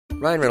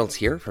Ryan Reynolds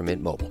here from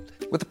Mint Mobile.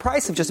 With the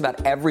price of just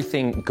about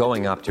everything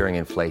going up during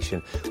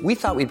inflation, we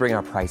thought we'd bring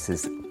our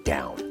prices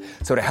down.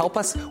 So to help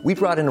us, we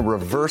brought in a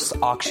reverse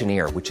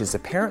auctioneer, which is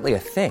apparently a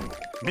thing.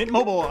 Mint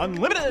Mobile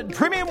Unlimited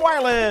Premium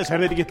Wireless. How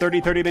to get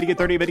 30, 30, bit to get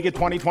 30, bit to get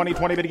 20, 20,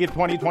 20, bit to get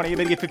 20, 20,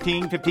 bit to get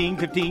 15, 15,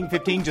 15,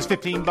 15, just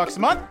 $15 a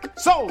month?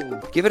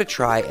 Sold! Give it a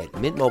try at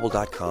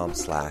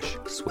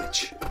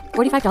mintmobile.com/switch.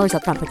 $45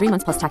 up front for 3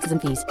 months plus taxes and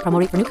fees. Promo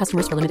rate for new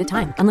customers for limited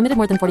time. Unlimited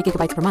more than 40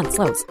 gigabytes per month.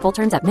 Slows full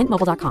terms at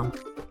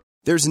mintmobile.com.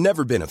 There's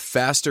never been a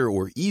faster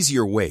or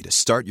easier way to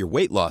start your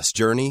weight loss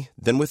journey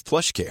than with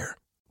PlushCare.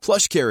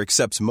 PlushCare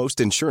accepts most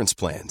insurance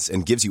plans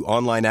and gives you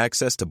online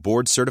access to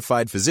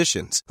board-certified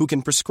physicians who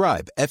can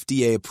prescribe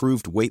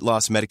FDA-approved weight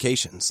loss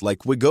medications like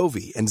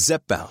Wegovy and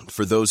Zepbound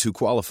for those who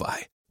qualify.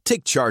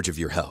 Take charge of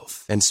your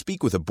health and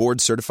speak with a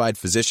board-certified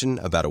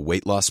physician about a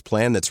weight loss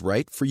plan that's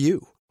right for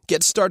you.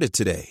 Get started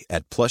today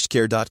at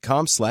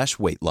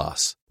plushcare.com/weight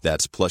loss.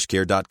 That's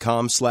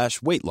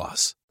plushcare.com/weight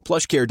loss.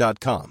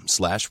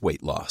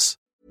 plushcare.com/weight loss.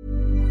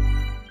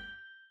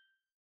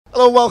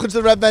 Hello, welcome to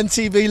the Red Men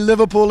TV.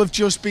 Liverpool have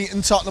just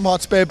beaten Tottenham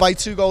Hotspur by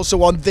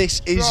 2-1.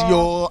 This is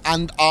your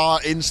and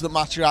our instant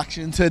match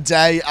reaction.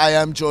 Today I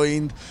am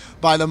joined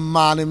by the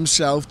man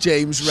himself,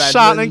 James Redmond.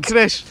 Shannon,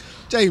 Chris.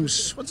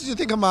 James, what did you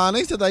think of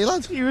Mane today,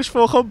 lad? He was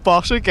fucking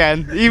boss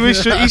again.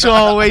 He's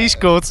always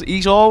good.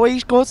 He's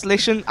always good.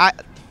 Listen, I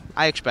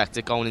expect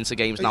it going into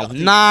games now.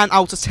 9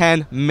 out of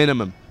 10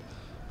 minimum,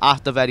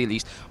 at the very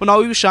least. Well,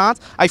 no, he was shot.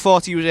 I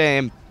thought he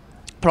was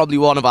probably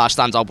one of our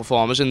standout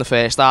performers in the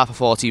first half. I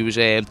thought he was.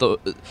 I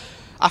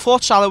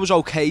thought Salah was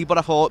okay, but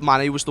I thought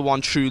Mane was the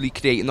one truly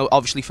creating.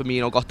 Obviously,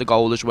 Firmino got the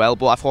goal as well,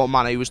 but I thought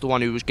Mane was the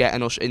one who was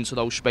getting us into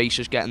those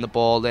spaces, getting the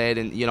ball there,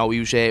 and he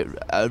was a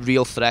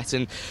real threat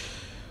and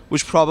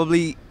was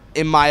probably,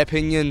 in my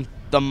opinion,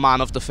 the man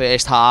of the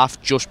first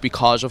half, just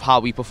because of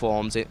how he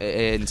performed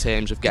in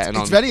terms of getting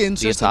on. It's very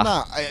interesting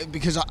that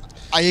because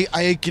I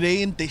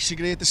agree and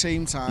disagree at the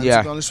same time.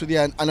 To be honest with you,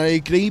 and I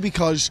agree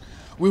because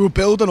we were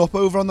building up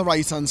over on the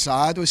right-hand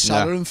side with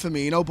Salah and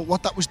Firmino, but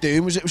what that was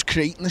doing was it was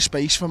creating the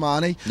space for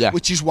Mane,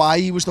 which is why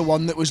he was the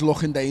one that was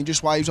looking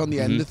dangerous, why he was on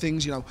the end of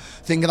things.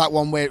 Think of that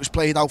one where it was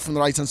played out from the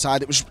right-hand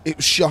side, it was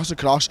shot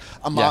across,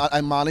 and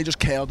Mane just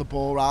curled the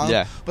ball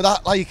around. But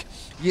that,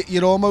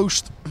 you're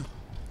almost...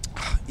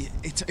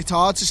 It's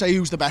hard to say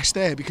who's the best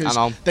there because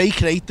they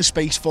create the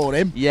space for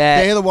him.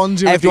 They're the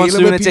ones who everyone's are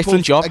dealing doing with a people.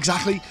 different job.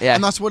 Exactly,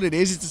 and that's what it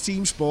is. It's a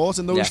team sport,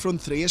 and those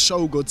front three are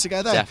so good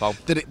together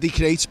that they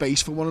create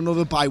space for one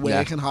another by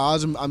working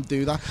hard and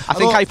do that. I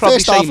think I probably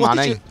say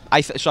Mane.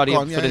 Sorry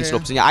for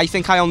interrupting you. I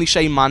think I only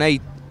say Mane.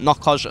 Not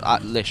because,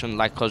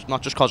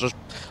 not just because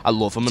I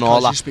love him and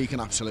all that. It's because you're speaking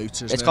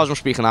absolutes, It's because I'm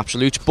speaking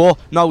absolutes. But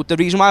no, the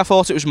reason why I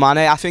thought it was Mane,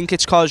 I think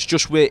it's because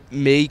just with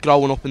me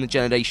growing up in the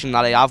generation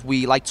that I have,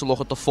 we like to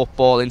look at the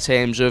football in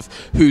terms of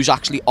who's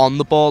actually on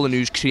the ball and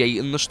who's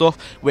creating the stuff.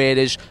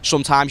 Whereas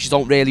sometimes you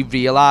don't really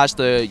realise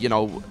the,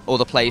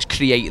 other players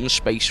creating the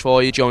space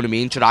for you. Do you know what I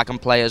mean? Dragging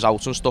players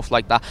out and stuff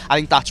like that. I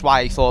think that's why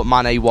I thought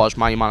Mane was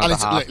my man of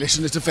the half.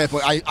 Listen, it's a fair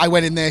point. I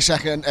went in there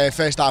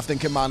first half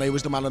thinking Mane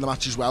was the man of the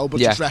match as well, but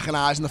just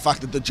recognising the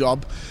fact that the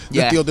job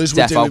that the others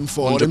were doing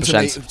for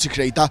 100%. him to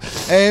create that.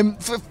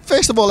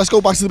 First of all, let's go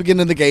back to the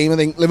beginning of the game. I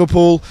think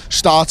Liverpool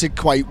started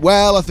quite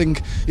well. I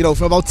think,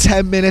 from about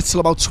 10 minutes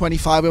till about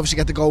 25, we obviously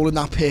get the goal in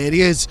that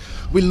period.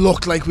 We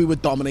looked like we were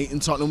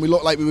dominating Tottenham. We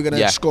looked like we were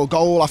going to score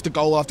goal after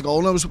goal after goal.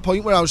 And there was a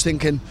point where I was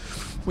thinking,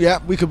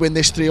 we could win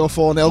this 3 or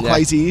 4-0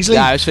 quite easily.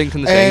 Yeah, I was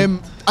thinking the same.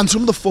 And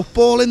some of the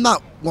football in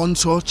that one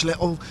touch,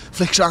 little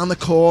flicks around the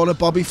corner,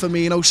 Bobby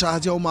Firmino,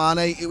 Sadio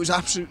Mane, it was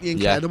absolutely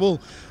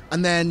incredible.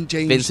 And then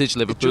James, vintage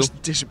Liverpool,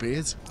 just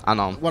disappeared. I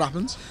know. What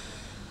happened?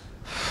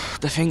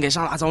 The thing is,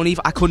 I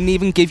couldn't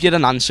even give you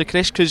an answer,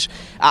 Chris, because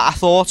I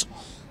thought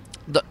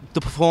the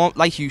perform,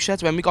 like you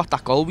said, when we got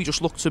that goal, we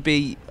just looked to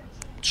be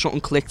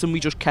something clicked and we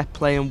just kept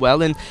playing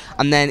well, and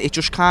then it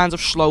just kind of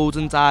slowed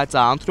and died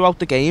down throughout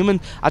the game, and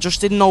I just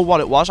didn't know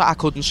what it was. I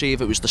couldn't see if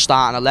it was the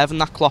starting 11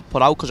 that Klopp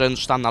put out, because I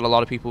understand that a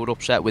lot of people were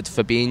upset with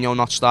Fabinho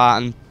not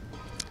starting.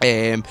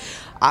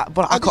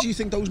 How did you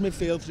think those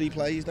midfield three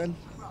plays then?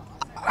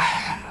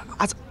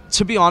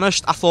 To be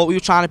honest, I thought we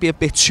were trying to be a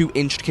bit too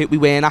intricate. We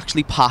weren't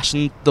actually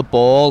passing the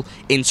ball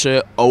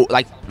into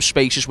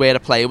spaces where a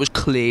player was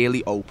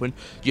clearly open,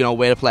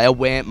 where a player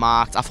weren't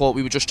marked. I thought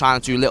we were just trying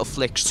to do little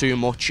flicks too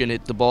much, and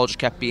the ball just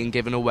kept being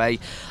given away.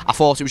 I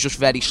thought it was just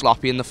very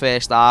sloppy in the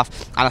first half,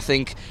 and I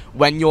think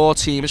when your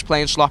team is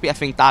playing sloppy, I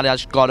think that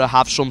has got to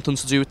have something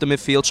to do with the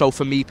midfield. So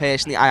for me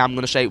personally, I am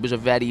going to say it was a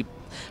very,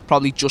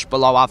 probably just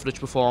below average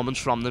performance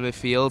from the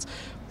midfield.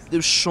 There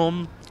was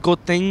some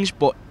good things,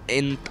 but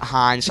in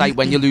hindsight,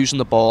 when you're losing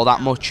the ball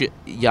that much,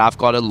 you have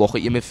got to look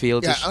at your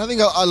midfielders. Yeah, and I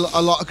think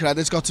a lot of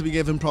credit's got to be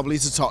given probably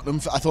to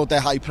Tottenham. I thought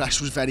their high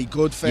press was very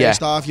good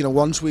first half. You know,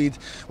 once we'd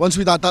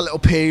had that little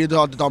period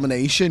of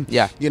domination.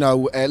 Yeah. You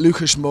know,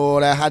 Lucas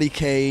Moura, Harry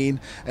Kane,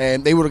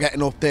 they were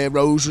getting up there.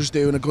 Rose was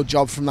doing a good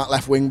job from that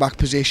left wing back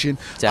position,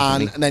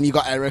 and then you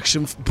got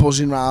Eriksen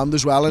buzzing round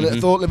as well. And I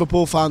thought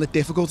Liverpool found it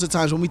difficult at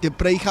times when we did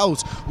break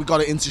out. We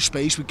got it into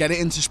space. We get it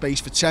into space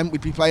for Trent.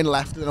 We'd be playing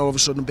left, and then all of a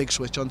sudden, big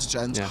switch onto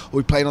Trent. Yeah. Or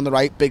we'd playing on the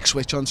right, big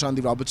switch on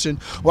Andy Robertson.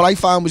 What I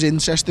found was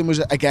interesting was,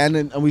 again,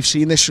 and we've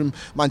seen this from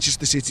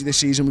Manchester City this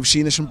season, we've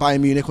seen this from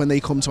Bayern Munich when they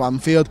come to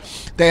Anfield,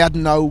 they had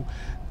no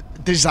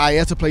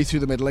desire to play through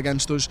the middle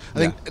against us. I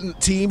think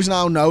teams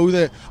now know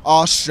that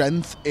our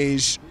strength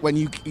is when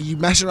you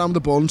mess around with the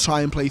ball and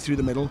try and play through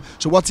the middle.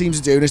 So what teams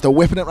are doing is they're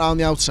whipping it around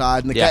the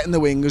outside and they're getting the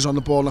wingers on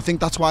the ball, and I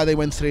think that's why they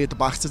went 3 at the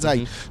back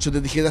today, so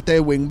that they can get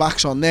their wing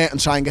backs on there and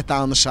try and get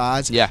down the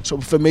sides. So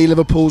for me,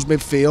 Liverpool's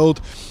midfield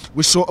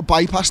was sort of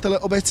bypassed a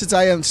little bit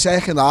today, and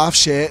second half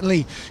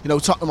certainly, you know,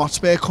 Tottenham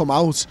Hotspur come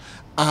out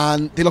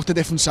and they looked at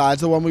different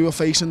sides, the one we were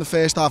facing in the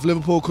first half.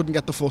 Liverpool couldn't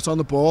get the foot on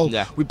the ball.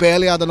 We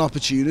barely had an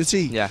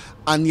opportunity,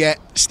 and yet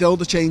still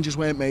the changes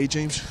weren't made,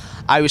 James.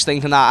 I was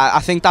thinking that. I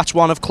think that's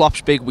one of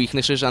Klopp's big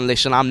weaknesses, and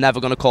listen, I'm never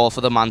going to call for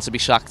the man to be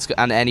sacked,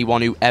 and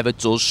anyone who ever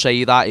does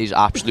say that is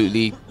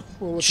absolutely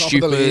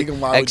stupid,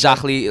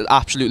 exactly,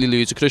 absolutely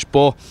ludicrous.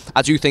 But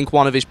I do think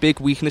one of his big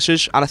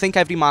weaknesses, and I think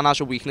every man has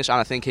a weakness, and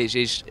I think his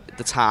is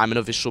the timing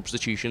of his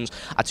substitutions.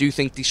 I do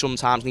think they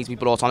sometimes need to be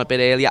brought on a bit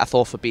earlier. I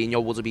thought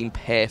Fabinho would have been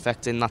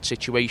perfect in that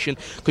situation,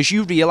 because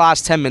you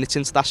realise 10 minutes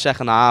into that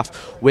second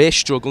half, we're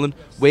struggling,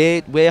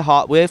 we're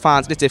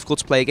finding it difficult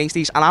to play against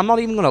these, and I'm not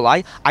even going to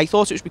lie, I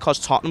thought it was because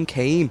Tottenham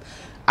came.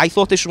 I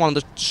thought this was one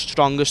of the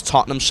strongest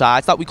Tottenham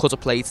sides that we could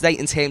have played today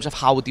in terms of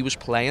how he was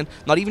playing.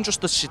 Not even just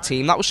the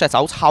team that was set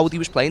out, how he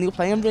was playing. He was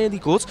playing really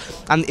good,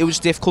 and it was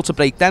difficult to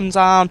break them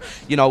down.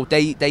 You know,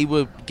 they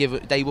were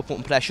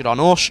putting pressure on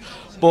us,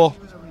 but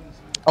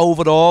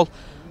overall,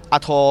 I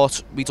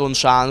thought we done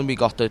sound and we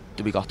got the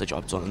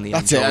job done in the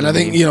end. That's it, and I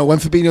think, you know, when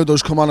Fabinho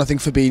does come on, I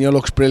think Fabinho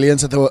looks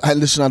brilliant. I thought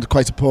Henderson had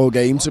quite a poor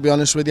game, to be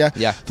honest with you.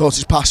 Thought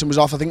his passing was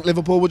off. I think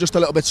Liverpool were just a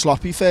little bit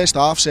sloppy first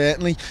half,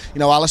 certainly. You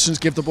know, Alisson's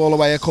give the ball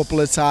away a couple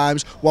of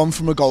times, one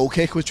from a goal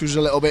kick, which was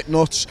a little bit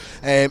nuts.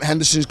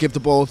 Henderson's give the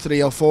ball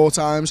 3 or 4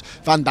 times.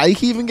 Van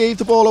Dijk even gave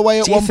the ball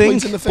away at one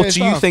point in the first half. But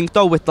do you think,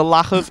 though, with the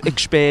lack of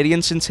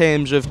experience in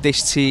terms of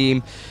this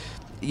team,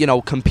 you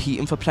know,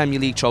 competing for Premier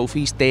League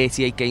trophies,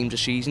 38 games a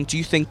season, do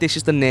you think this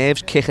is the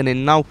nerves kicking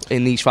in now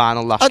in these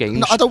final last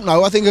games? I don't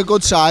know. I think a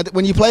good side,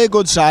 when you play a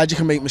good side, you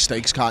can make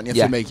mistakes, can't you,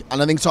 for me?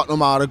 And I think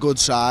Tottenham are a good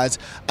side,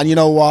 and you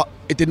know what?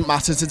 It didn't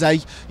matter today,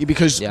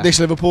 because this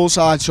Liverpool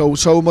side showed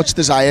so much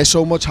desire,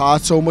 so much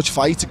heart, so much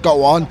fight to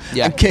go on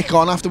and kick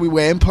on after we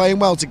weren't playing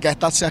well to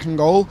get that second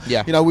goal.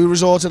 You know,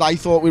 I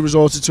thought we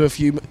resorted to a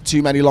few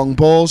too many long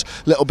balls,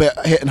 a little bit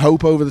hit and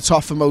hope over the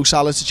top for Mo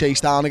Salah to chase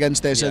down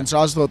against their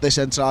centre-halves. I thought their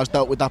centre-halves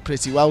dealt with that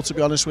pretty well, to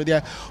be honest with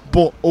you.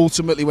 But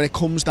ultimately, when it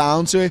comes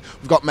down to it,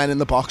 we've got men in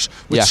the box.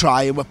 We're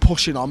trying, we're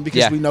pushing on,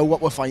 because we know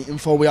what we're fighting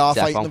for. We are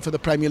fighting them for the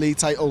Premier League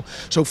title.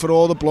 So for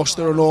all the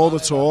bluster and all the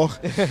talk,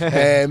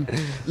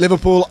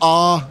 Liverpool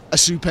are a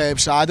superb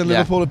side, and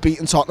Liverpool have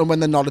beaten Tottenham when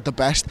they're not at the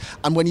best.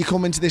 And when you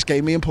come into this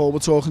game, me and Paul were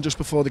talking just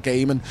before the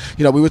game, and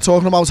you know, we were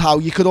talking about how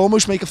you could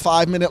almost make a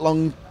 5-minute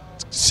long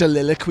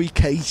soliloquy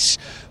case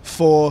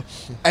for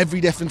every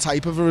different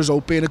type of a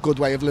result being a good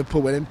way of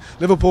Liverpool winning.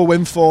 Liverpool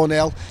win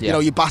 4-0. You know,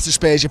 you batter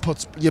Spurs, you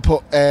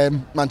put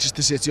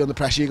Manchester City on the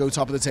pressure, you go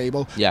top of the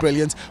table.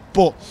 Brilliant.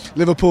 But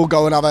Liverpool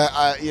go and have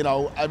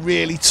a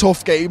really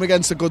tough game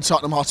against a good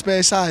Tottenham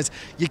Hotspur side.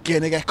 You're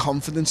gonna get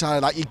confidence out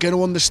of that. You're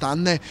gonna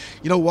understand that,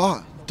 you know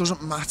what,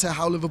 doesn't matter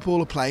how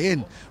Liverpool are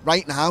playing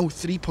right now,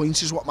 3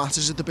 points is what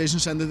matters at the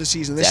business end of the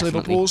season. This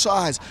Liverpool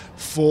side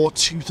fought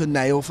tooth and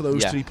nail for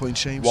those 3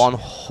 points, James.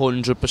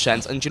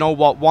 100%. And do you know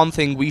what, one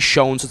thing we've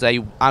shown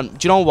today, and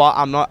do you know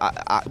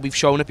what, we've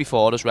shown it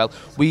before as well,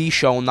 we've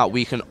shown that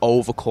we can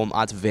overcome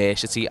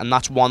adversity, and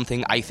that's one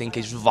thing I think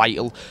is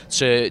vital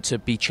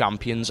to be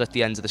champions at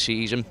the end of the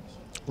season.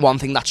 One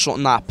thing, that's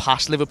something that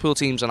past Liverpool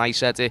teams, and I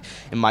said it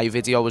in my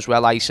video as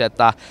well, I said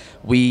that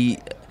we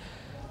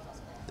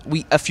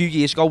a few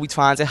years ago we'd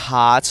find it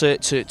hard to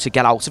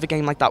get out of a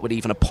game like that with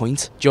even a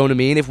point. Do you know what I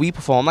mean? If we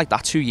performed like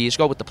that 2 years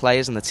ago with the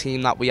players and the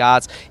team that we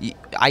had,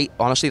 I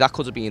honestly, that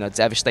could have been a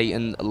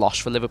devastating loss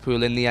for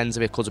Liverpool in the end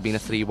of it. Could have been a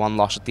 3-1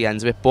 loss at the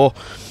end of it. But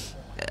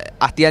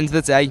at the end of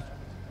the day,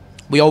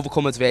 we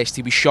overcome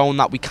adversity. We've shown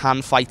that we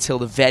can fight till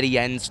the very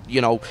end, you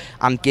know,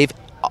 and give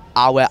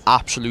our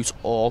absolute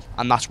all,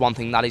 and that's one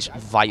thing that is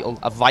vital,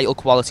 a vital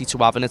quality to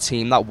have in a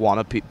team that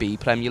want to be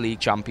Premier League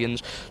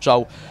champions.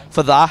 So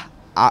for that,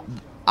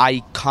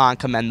 I can't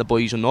commend the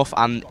boys enough,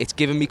 and it's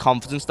given me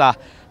confidence that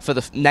for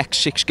the next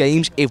 6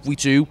 games, if we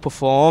do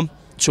perform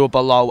to a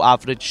below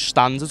average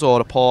standard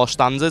or a poor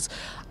standard,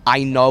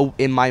 I know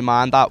in my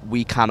mind that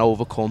we can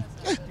overcome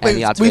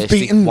any adversity.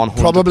 We've beaten 100%.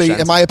 Probably,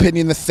 in my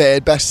opinion, the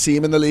 3rd best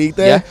team in the league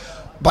there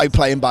by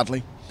playing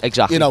badly.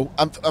 Exactly. You know,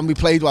 and we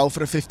played well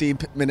for a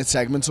 15-minute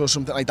segment or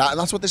something like that. And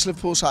that's what this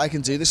Liverpool side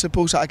can do. This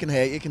Liverpool side can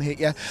hit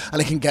you,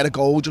 and it can get a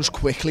goal just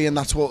quickly. And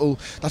that's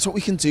what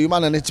we can do,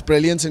 man. And it's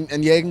brilliant.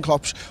 And Jurgen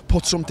Klopp's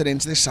put something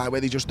into this side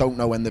where they just don't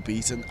know when they're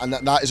beaten. And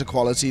that is a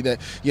quality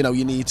that, you know,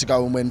 you need to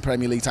go and win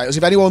Premier League titles.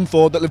 If anyone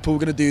thought that Liverpool were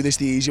going to do this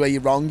the easy way,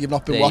 you're wrong. You've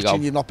not been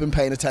watching. You've not been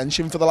paying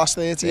attention for the last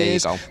 30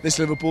 years. This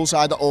Liverpool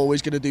side are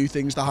always going to do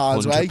things the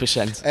hard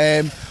 100%.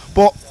 way.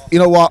 But you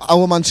know what? How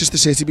will Manchester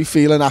City be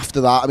feeling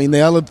after that? I mean,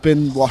 they'll have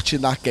been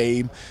watching that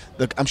game.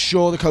 I'm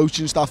sure the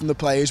coaching staff and the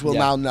players will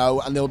now know,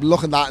 and they'll be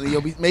looking at that,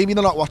 and maybe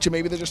they're not watching,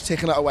 maybe they're just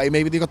ticking it away,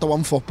 maybe they've got the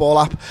One Football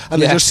app and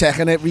they're just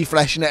checking it,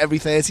 refreshing it every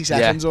 30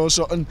 seconds or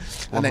something,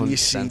 and 100%. Then you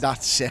see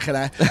that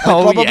sickener.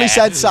 Probably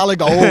said Salah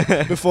goal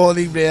before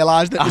they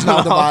realised it was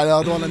now the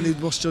Bayern one, and they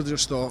must have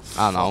just thought,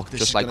 I know,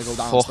 just like, go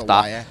fuck that.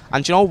 Wire.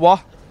 And do you know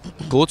what?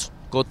 Good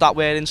that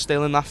we're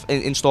installing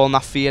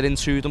that fear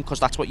into them, because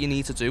that's what you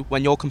need to do.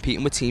 When you're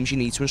competing with teams, you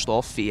need to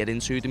install fear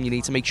into them. You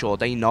need to make sure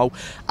they know,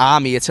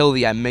 I'm here till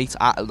the end, mate.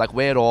 Like,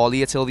 we're all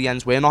here till the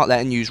end. We're not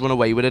letting you run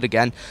away with it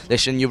again.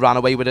 Listen, you ran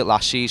away with it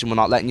last season. We're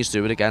not letting you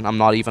do it again. I'm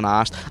not even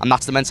asked. And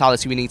that's the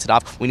mentality we need to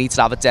have. We need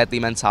to have a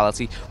deadly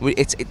mentality.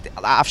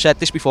 I've said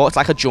this before, it's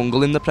like a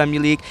jungle in the Premier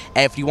League.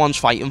 Everyone's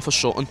fighting for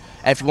something.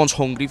 Everyone's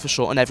hungry for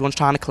something. Everyone's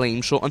trying to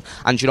claim something.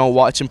 And you know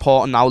what? It's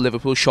important now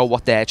Liverpool show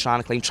what they're trying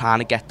to claim, trying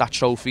to get that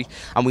trophy.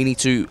 And we need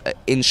to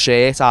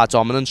insert our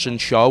dominance and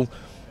show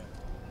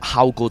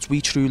how good we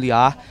truly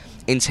are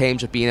in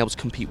terms of being able to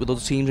compete with other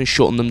teams and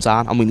shutting them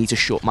down. And we need to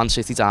shut Man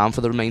City down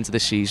for the remainder of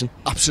this season.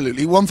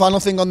 Absolutely. One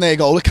final thing on their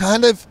goal. It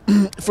kind of,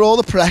 for all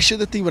the pressure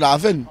that they were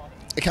having,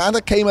 it kind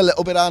of came a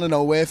little bit out of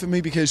nowhere for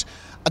me, because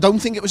I don't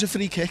think it was a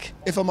free kick,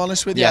 if I'm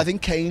honest with you. I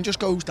think Kane just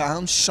goes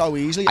down so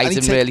easily.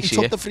 He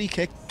took the free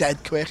kick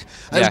dead quick.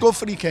 And it was a good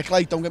free kick,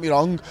 like, don't get me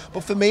wrong.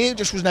 But for me, it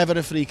just was never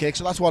a free kick.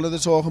 So that's one of the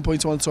talking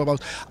points I want to talk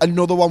about.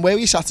 Another one, where were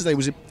you Saturday?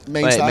 Was it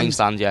main stand? Main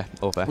stand, yeah.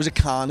 Over. Was it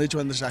carnage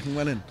when the second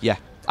went in? Yeah,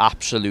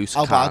 absolute.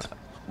 How bad?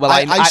 Well,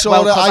 I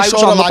saw the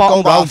lad go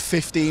about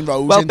 15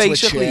 rows into a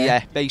chair.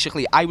 Yeah,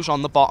 basically, I was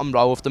on the bottom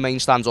row of the main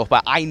stands upper.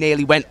 I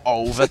nearly went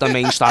over the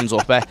main stands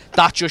upper.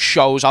 That just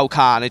shows how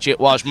carnage it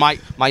was. My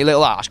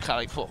little ass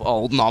like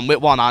holding on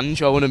with one hand,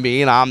 you know what I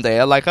mean? I'm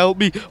there, like, help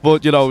me.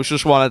 But, you know, it's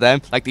just one of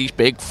them. Like, these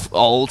big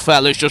old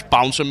fellas just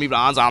bouncing me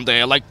round. I'm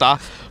there like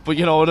that. But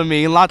you know what I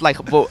mean, lad?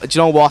 Like, but do you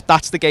know what?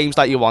 That's the games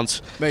that you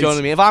want. Mate. Do you know what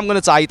I mean? If I'm going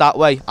to die that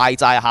way, I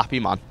die a happy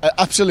man.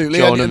 Absolutely.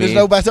 Do you know what I mean? There's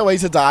no better way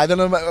to die than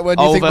when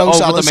you think Mo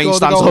Salah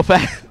scored a goal.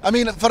 I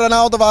mean, for an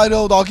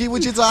Alderweireld doggy,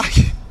 would you die?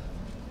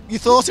 You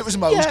thought it was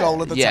Mo's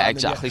goal at the time. Yeah,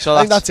 exactly. So I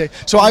think that's it.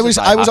 So I was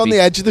on the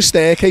edge of the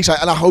staircase,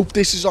 and I hope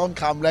this is on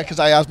camera, because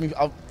I had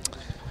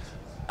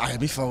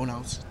my phone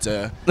out.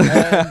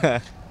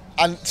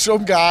 And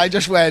some guy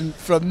just went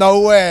from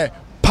nowhere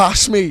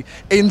past me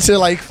into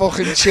like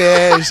fucking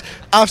chairs.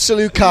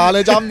 Absolute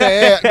carnage. I'm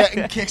there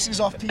getting kisses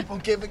off people,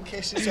 giving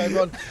kisses to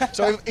everyone.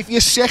 So if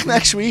you're sick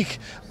next week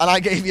and I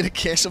gave you a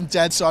kiss, I'm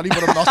dead sorry,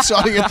 but I'm not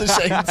sorry at the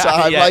same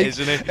time. Yeah,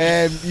 isn't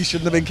it? You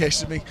shouldn't have been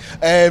kissing me.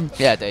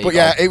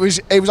 It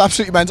was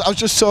absolutely mental. I was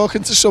just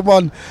talking to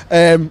someone,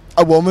 a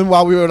woman,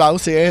 while we were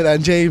out here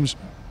then, James,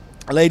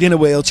 a lady in a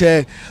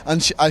wheelchair,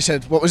 and I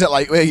said, what was it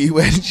like where you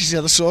went? She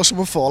said, I saw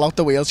someone fall out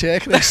the wheelchair,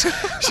 Chris.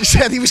 She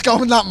said he was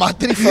going that mad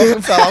that he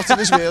fucking fell out of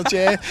his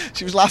wheelchair.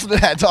 She was laughing her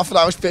head off and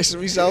I was pissing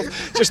myself.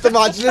 Just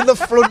imagining the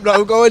front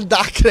row going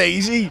that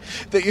crazy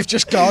that you've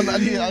just gone.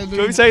 And Can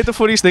we say the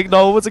funniest thing?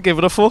 No one to give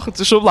it a fuck.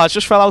 Some lad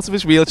just fell out of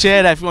his wheelchair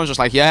and everyone's just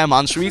like, yeah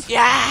man, sweet,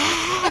 yeah.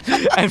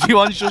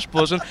 Everyone's just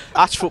buzzing.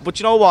 But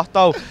you know what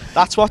though?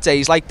 That's what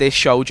days like this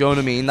show, do you know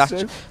what I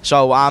mean?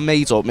 So I'm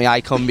made up,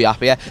 I couldn't be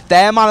happier.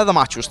 Their man of the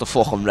match was the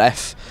fucking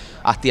ref.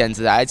 At the end of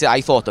the day,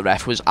 I thought the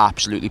ref was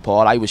absolutely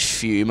poor. I was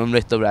fuming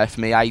with the ref.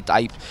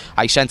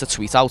 I sent a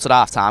tweet out at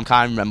half time,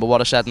 can't remember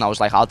what I said, and I was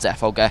like, I'll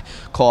defo get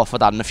caught for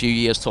that in a few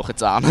years, took it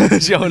down. Do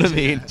you know what I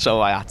mean?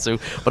 So I had to.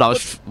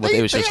 But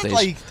it was just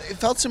like, it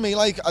felt to me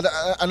like,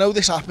 I know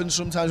this happens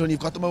sometimes when you've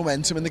got the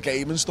momentum in the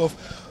game and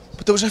stuff,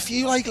 but there was a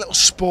few like little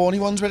spawny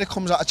ones where it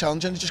comes out of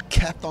challenge and it just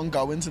kept on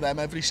going to them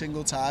every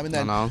single time, and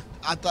then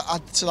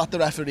so that the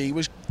referee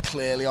was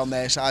clearly on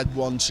their side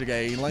once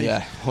again. Like,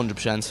 yeah,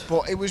 100%.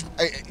 But it was,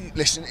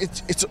 listen,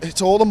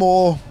 it's all the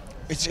more.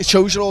 It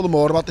shows you all the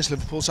more about this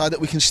Liverpool side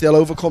that we can still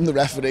overcome the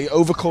referee,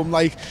 overcome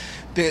like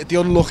the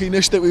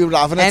unluckiness that we were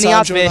having. Any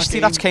adversity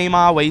that came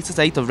our way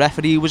today, the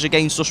referee was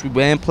against us. We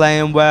weren't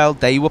playing well.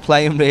 They were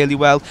playing really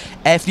well.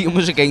 Everything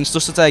was against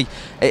us today.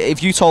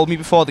 If you told me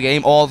before the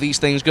game all these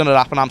things going to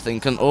happen, I'm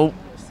thinking, oh,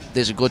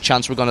 there's a good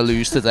chance we're going to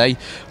lose today.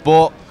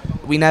 But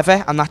we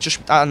never, and that's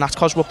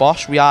because we're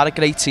boss. We are a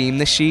great team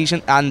this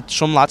season, and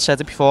some lad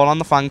said it before on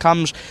the fan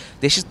cams.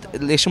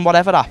 Listen,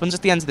 whatever happens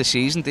at the end of the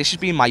season, this has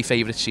been my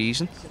favourite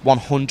season,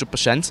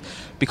 100%,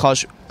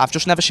 because I've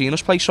just never seen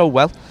us play so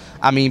well.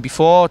 I mean,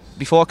 before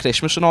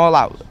Christmas and all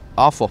that,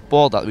 our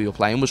football that we were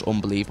playing was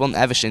unbelievable, and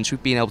ever since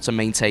we've been able to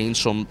maintain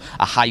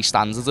a high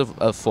standard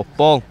of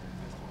football,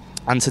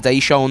 and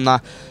today's shown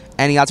that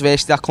any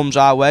adversity that comes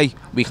our way,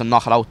 we can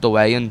knock it out the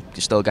way and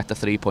still get the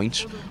 3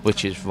 points,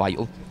 which is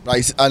vital.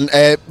 Right, and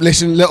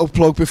listen, little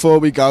plug before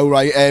we go,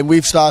 right? Me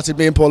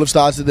and Paul have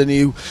started a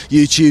new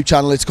YouTube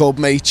channel. It's called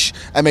Maychx,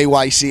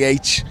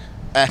 Maychx,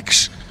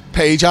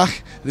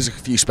 Payjack. There's a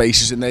few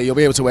spaces in there. You'll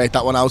be able to work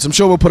that one out. I'm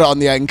sure we'll put it on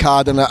the end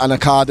card and a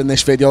card in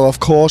this video, of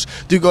course.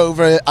 Do go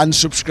over and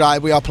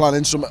subscribe. We are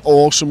planning some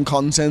awesome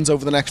content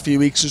over the next few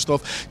weeks and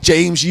stuff.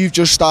 James, you've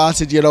just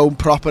started your own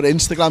proper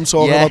Instagram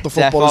talking about the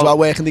football as well.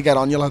 Where can they get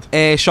on you,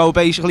 lad? So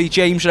basically,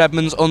 James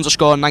Redmonds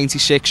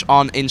 _96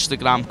 on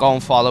Instagram. Go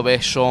and follow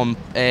it. Some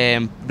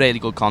really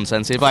good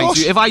content. If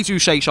I do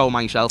say so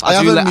myself, I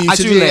haven't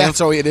muted you yet,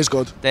 so it is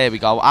good. There we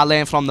go. I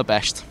learn from the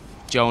best.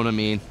 Do you know what I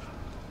mean?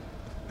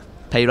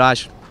 Pay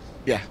Raj.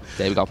 Yeah.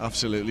 There we go.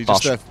 Absolutely.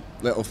 Bosh. Just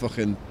a little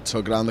fucking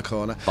tug around the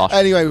corner. Bosh.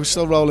 Anyway, we're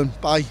still rolling.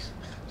 Bye.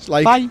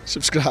 Like, Bye.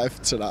 Subscribe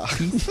to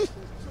that.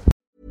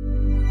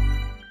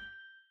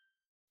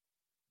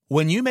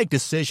 When you make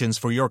decisions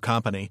for your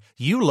company,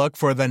 you look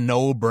for the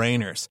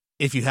no-brainers.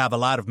 If you have a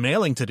lot of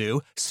mailing to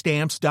do,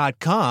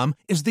 Stamps.com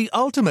is the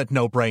ultimate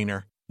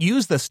no-brainer.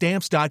 Use the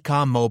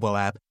Stamps.com mobile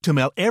app to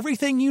mail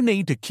everything you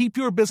need to keep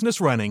your business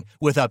running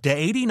with up to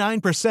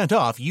 89%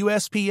 off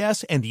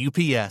USPS and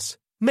UPS.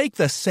 Make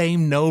the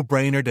same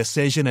no-brainer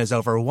decision as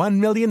over 1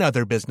 million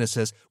other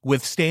businesses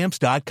with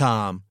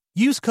Stamps.com.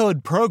 Use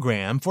code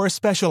PROGRAM for a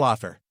special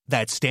offer.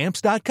 That's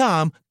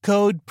Stamps.com,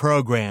 code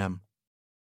PROGRAM.